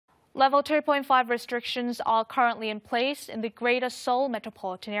Level 2.5 restrictions are currently in place in the Greater Seoul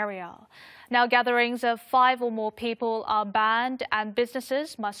metropolitan area. Now, gatherings of 5 or more people are banned and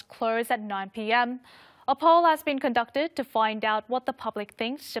businesses must close at 9 p.m. A poll has been conducted to find out what the public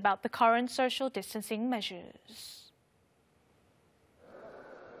thinks about the current social distancing measures.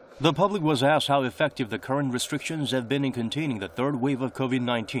 The public was asked how effective the current restrictions have been in containing the third wave of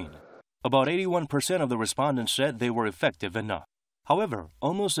COVID-19. About 81% of the respondents said they were effective enough. However,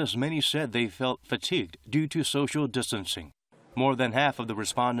 almost as many said they felt fatigued due to social distancing. More than half of the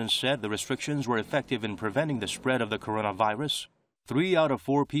respondents said the restrictions were effective in preventing the spread of the coronavirus. 3 out of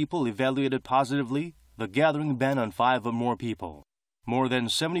 4 people evaluated positively the gathering ban on 5 or more people. More than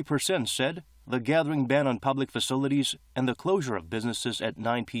 70% said the gathering ban on public facilities and the closure of businesses at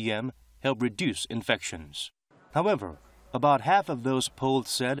 9 p.m. helped reduce infections. However, about half of those polled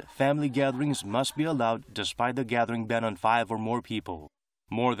said family gatherings must be allowed despite the gathering ban on 5 or more people.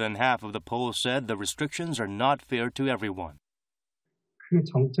 More than half of the poll said the restrictions are not fair to everyone. 그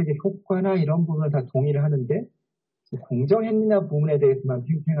정책의 효과나 이런 부분을 다 동의를 하는데 공정했느냐 부분에 대해서만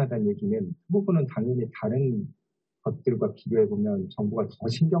팽팽하다는 얘기는 그 부분은 당연히 다른 것들과 비교해 보면 정부가 더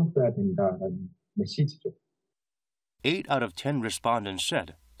신경 써야 된다라는 메시지죠. 8 out of 10 respondents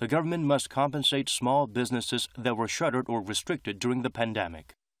said the government must compensate small businesses that were shuttered or restricted during the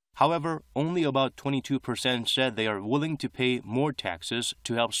pandemic. However, only about 22% said they are willing to pay more taxes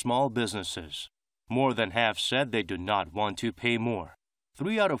to help small businesses. More than half said they do not want to pay more.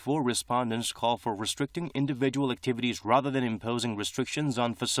 3 out of 4 respondents call for restricting individual activities rather than imposing restrictions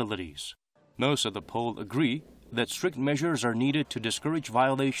on facilities. Most of the poll agree that strict measures are needed to discourage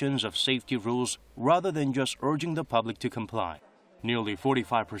violations of safety rules rather than just urging the public to comply. Nearly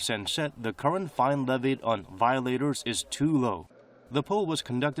 45% said the current fine levied on violators is too low. The poll was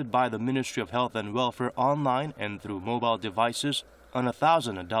conducted by the Ministry of Health and Welfare online and through mobile devices on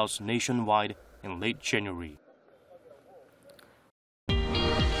 1,000 adults nationwide in late January.